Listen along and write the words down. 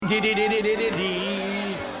Hej!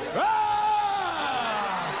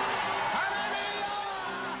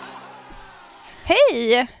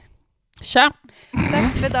 Tja!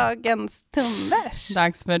 Dags för dagens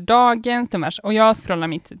tumvers. Och jag scrollar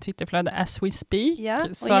mitt Twitterflöde as we speak. Ja,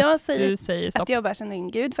 och så jag att säger du säger stopp. att jag bara känner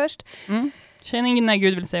in Gud först. Känn in när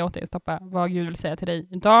Gud vill säga åt dig. Stoppa vad Gud vill säga till dig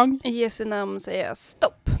idag. I Jesu namn säger jag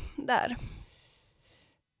stopp. Där.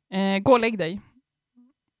 Gå och lägg dig.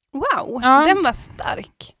 Wow, Ja. den var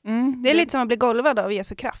stark. Det är lite som att bli golvad av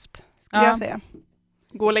Jesu kraft, skulle jag säga.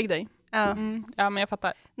 Gå och lägg dig. Ja. Ja, men jag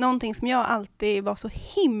fattar. Någonting som jag alltid var så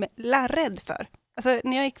himla rädd för. Alltså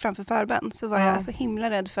när jag gick framför förbön så var jag så himla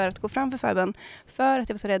rädd för att gå framför förbön. För att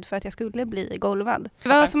jag var så rädd för att jag skulle bli golvad. Det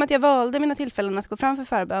var som att jag valde mina tillfällen att gå framför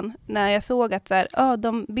förbön när jag såg att så här,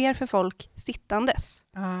 de ber för folk sittandes.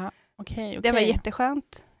 Okay. Det var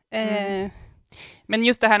jätteskönt. Men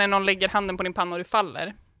just det här när någon lägger handen på din panna och du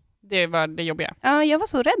faller. Det var det jobbiga. Ja, jag var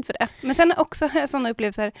så rädd för det. Men sen också sådana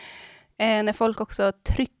upplevelser när folk också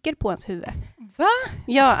trycker på ens huvud. Va?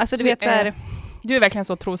 Ja, alltså du vet så här... Du är verkligen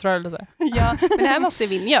så trosrörelse. Ja, men det här var också i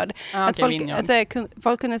Vineyard. Att folk, Vineyard. alltså,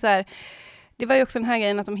 folk kunde så här... Det var ju också den här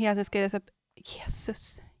grejen att de hela tiden skulle säga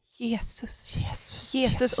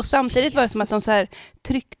Jesus. Och samtidigt var det som att de så här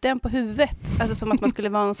tryckte en på huvudet. Alltså som att man skulle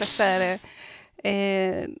vara någon slags så här,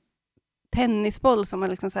 tennisboll som man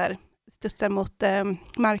liksom så här studsar mot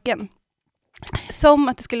marken. Som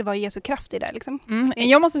att det skulle vara Jesu kraft i det liksom.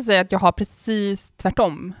 Jag måste säga att jag har precis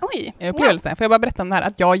tvärtom upplevelse. Wow. Får jag bara berätta om det här?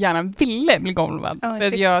 Att jag gärna ville bli golvad.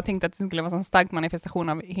 För jag tänkte att det skulle vara en stark manifestation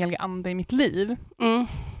av helig ande i mitt liv.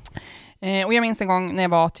 Och jag minns en gång när jag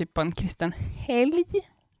var typ på en kristen helg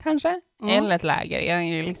kanske. Eller ett läger. Jag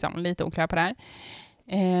är liksom lite oklar på det här.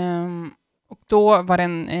 Och då var det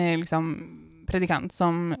en liksom predikant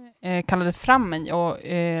som kallade fram mig och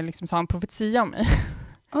liksom sa en profetia om mig.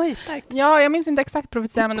 Oj, starkt. Ja, jag minns inte exakt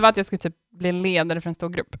profetia, men det var att jag skulle typ bli ledare för en stor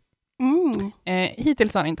grupp.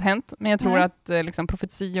 Hittills har det inte hänt, men jag tror att liksom,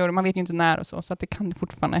 profetior, man vet ju inte när och så att det kan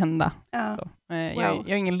fortfarande hända. Ja. Så, jag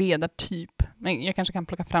är ingen ledartyp, men jag kanske kan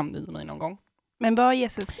plocka fram det i mig någon gång. Men var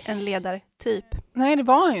Jesus en ledartyp? Nej, det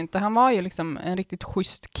var han ju inte. Han var ju liksom en riktigt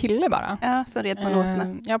schysst kille bara. Ja, så red på en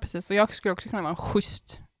åsna. Ja, precis. Och jag skulle också kunna vara en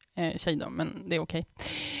schysst tjej då, men det är okej.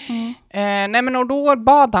 Nej, men och då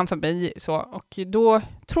bad han förbi så, och då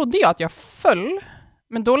trodde jag att jag föll,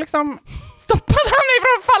 men då liksom stoppade han mig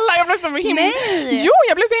från att falla. Jag blev så himla... Nej! Jo,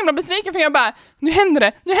 jag blev så himla besviken för jag bara, nu händer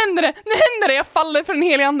det, jag faller för den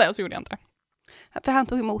helige ande, och så gjorde jag inte det. För han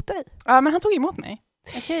tog emot dig? Ja, men han tog emot mig.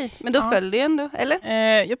 Okej, men då föll du ju ändå, eller?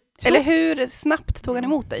 Eller hur snabbt tog han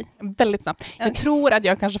emot dig? Väldigt snabbt. Okay. Jag tror att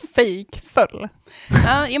jag kanske fake föll.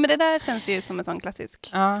 Ja, men det där känns ju som en sån klassisk.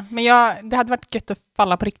 Ja, men det hade varit gött att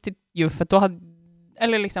falla på riktigt ju, för då hade,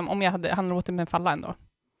 eller liksom om jag hade låtit mig falla ändå.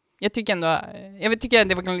 Jag tycker att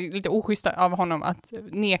det var lite oschysst av honom att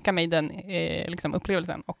neka mig den liksom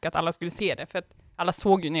upplevelsen, och att alla skulle se det, för att alla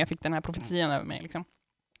såg ju när jag fick den här profetian över mig liksom.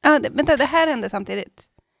 Ja, vänta, det här hände samtidigt?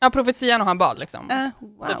 Ja, profetian och han bad liksom.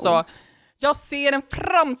 Wow. Typ så, jag ser en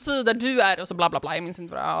framtid där du är, och så bla bla bla, jag minns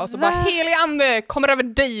inte vad. Och så bara, helig ande kommer över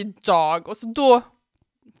dig idag. Och så då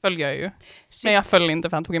följde jag ju. Shit. Men jag följde inte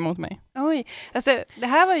för han tog emot mig. Oj, alltså det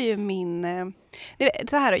här var ju min...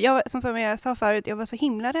 så här, som jag sa förut, jag var så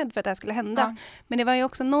himla rädd för att det här skulle hända. Ja. Men det var ju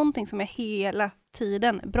också någonting som jag hela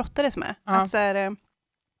tiden brottades med. Ja. Att så här...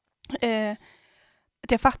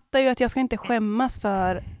 att jag fattar ju att jag ska inte skämmas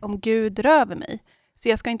för om Gud röver mig. Så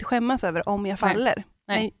jag ska inte skämmas över om jag faller.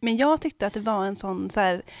 Nej. Men jag tyckte att det var en sån så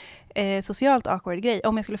här, socialt awkward grej.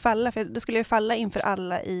 Om jag skulle falla, för då skulle jag falla inför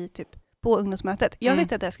alla i typ på ungdomsmötet. Jag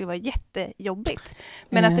tyckte att det skulle vara jättejobbigt.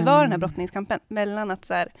 Men att det var den här brottningskampen mellan att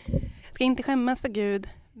så här, ska inte skämmas för Gud,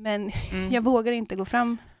 men jag vågar inte gå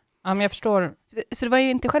fram. Ja, men jag förstår. Så det var ju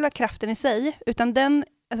inte själva kraften i sig, utan den,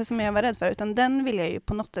 alltså som jag var rädd för, utan den ville jag ju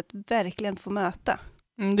på något sätt verkligen få möta.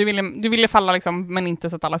 Du ville falla liksom, men inte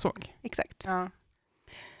så att alla såg. Exakt. Ja.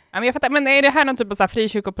 Ja, men jag fattar, men är det här någon typ av så här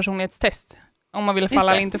frikyrkopersonlighetstest? Om man vill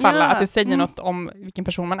falla eller inte falla, att det säger något om vilken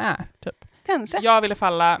person man är, typ. Kanske. Jag ville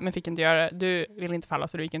falla, men fick inte göra det. Du ville inte falla,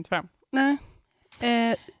 så du gick inte fram. Nej.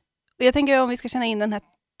 Och jag tänker om vi ska känna in den här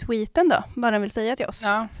tweeten då, vad den vill säga till oss,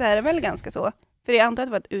 så är det väl ganska så. För jag antar att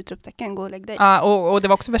det var ett utropstecken, gå och lägg dig. Ja, och det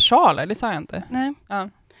var också versaler, det sa jag inte. Nej. Ja.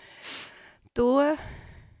 Då...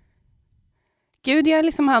 Gud gör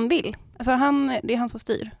liksom han vill. Alltså det är han som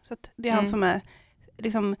styr. Så att det är han som är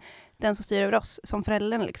liksom den som styr över oss som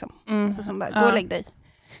föräldern liksom. Alltså som bara, gå och lägg dig.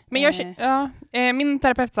 Men min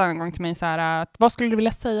terapeut sa en gång till mig så här, att vad skulle du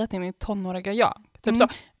vilja säga till min tonåriga jag? Typ så.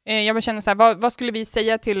 Jag känner så här, vad skulle vi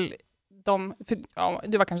säga till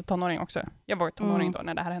du var kanske tonåring också. Jag var tonåring då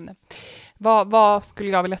när det här hände. Vad skulle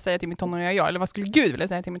jag vilja säga till min tonåriga jag? Eller vad skulle Gud vilja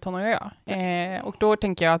säga till min tonåriga jag? Och då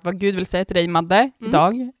tänker jag att vad Gud vill säga till dig, Madde,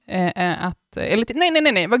 idag.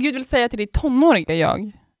 Vad Gud vill säga till dig tonåriga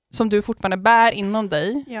jag, som du fortfarande bär inom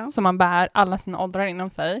dig, som man bär alla sina åldrar inom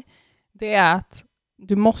sig, det är att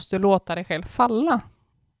du måste låta dig själv falla.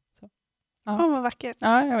 Vad vackert.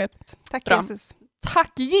 Ja, jag vet. Tack Jesus.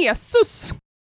 Tack Jesus!